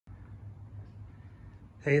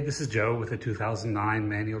Hey, this is Joe with a 2009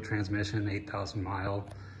 manual transmission, 8,000 mile,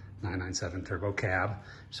 997 turbo cab.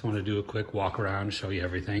 Just want to do a quick walk around, show you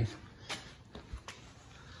everything.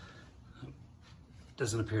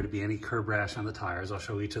 Doesn't appear to be any curb rash on the tires. I'll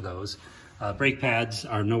show each of those. Brake pads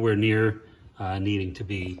are nowhere near needing to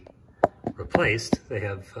be replaced. They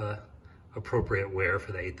have appropriate wear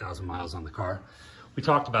for the 8,000 miles on the car. We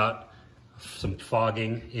talked about some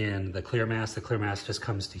fogging in the clear mass. The clear mass just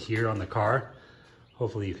comes to here on the car.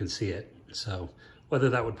 Hopefully you can see it. So whether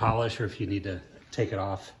that would polish or if you need to take it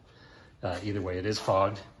off, either way it is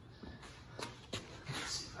fogged. Let's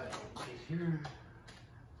see if I don't light here.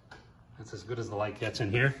 That's as good as the light gets in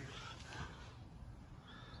here.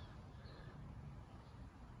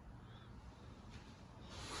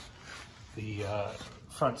 The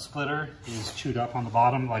front splitter is chewed up on the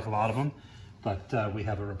bottom like a lot of them, but we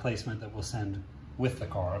have a replacement that we'll send with the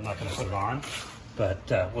car. I'm not going to put it on, but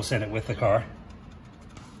we'll send it with the car.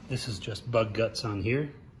 This is just bug guts on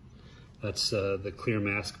here. That's the clear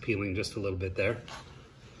mask peeling just a little bit there.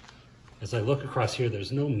 As I look across here,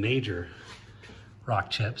 there's no major rock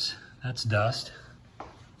chips. That's dust.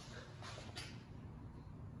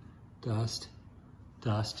 Dust,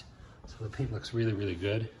 dust. So the paint looks really, really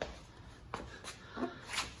good.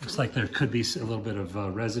 Looks like there could be a little bit of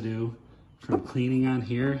residue from cleaning on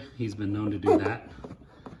here. He's been known to do that.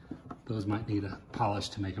 Those might need a polish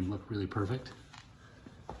to make them look really perfect.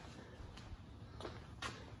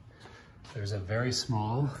 There's a very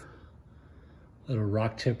small little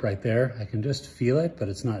rock chip right there. I can just feel it, but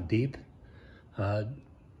it's not deep.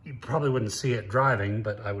 You probably wouldn't see it driving,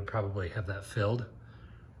 but I would probably have that filled.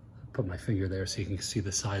 Put my finger there so you can see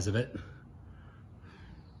the size of it.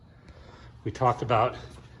 We talked about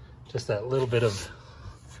just that little bit of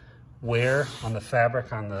wear on the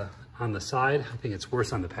fabric on the side. I think it's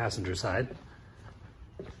worse on the passenger side.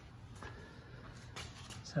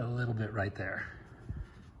 Just a little bit right there.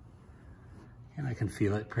 And I can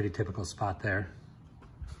feel it, pretty typical spot there.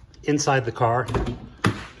 Inside the car,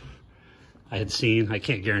 I had seen, I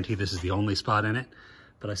can't guarantee this is the only spot in it,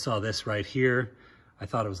 but I saw this right here. I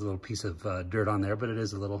thought it was a little piece of dirt on there, but it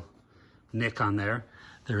is a little nick on there.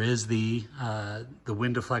 There is the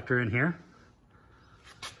wind deflector in here.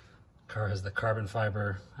 Car has the carbon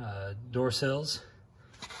fiber door sills,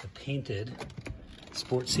 the painted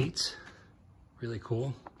sport seats, really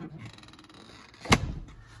cool.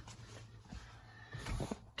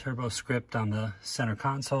 Turbo script on the center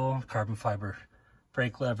console, carbon fiber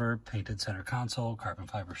brake lever, painted center console, carbon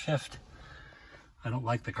fiber shift. I don't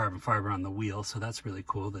like the carbon fiber on the wheel, so that's really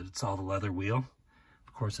cool that it's all the leather wheel.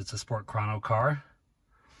 Of course, it's a sport chrono car.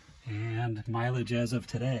 And mileage as of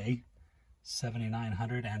today,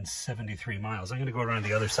 7,973 miles. I'm gonna go around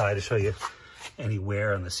the other side to show you any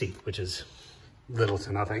wear on the seat, which is little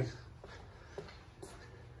to nothing.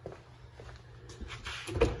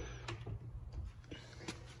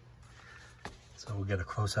 So we'll get a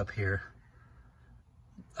close-up here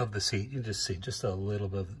of the seat. You just see just a little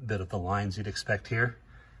bit of the lines you'd expect here,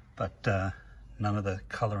 but none of the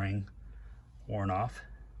coloring worn off.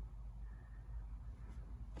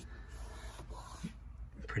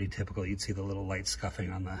 Pretty typical. You'd see the little light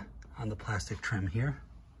scuffing on the plastic trim here.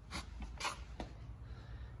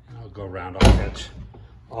 And I'll go around, I'll catch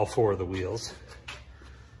all four of the wheels.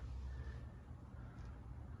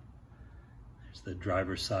 There's the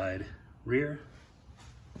driver's side rear.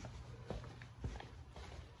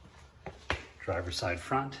 Driver's side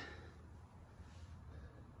front.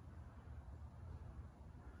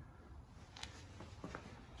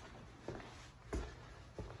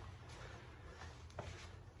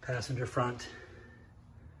 Passenger front.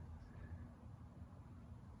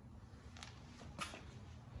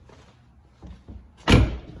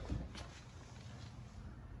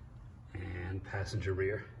 And passenger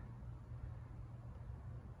rear.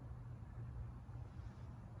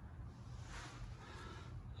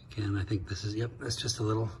 Again, I think this is, yep, that's just a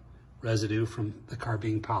little residue from the car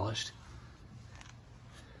being polished.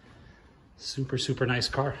 Super, super nice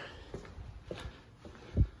car.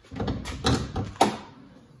 The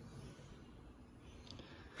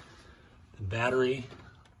battery,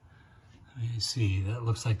 let me see, that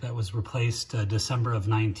looks like that was replaced December of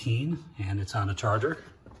 19, and it's on a charger.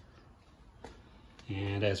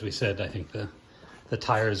 And as we said, I think the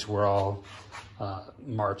tires were all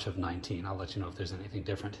March of 19. I'll let you know if there's anything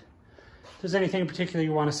different. If there's anything in particular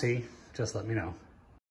you want to see, just let me know.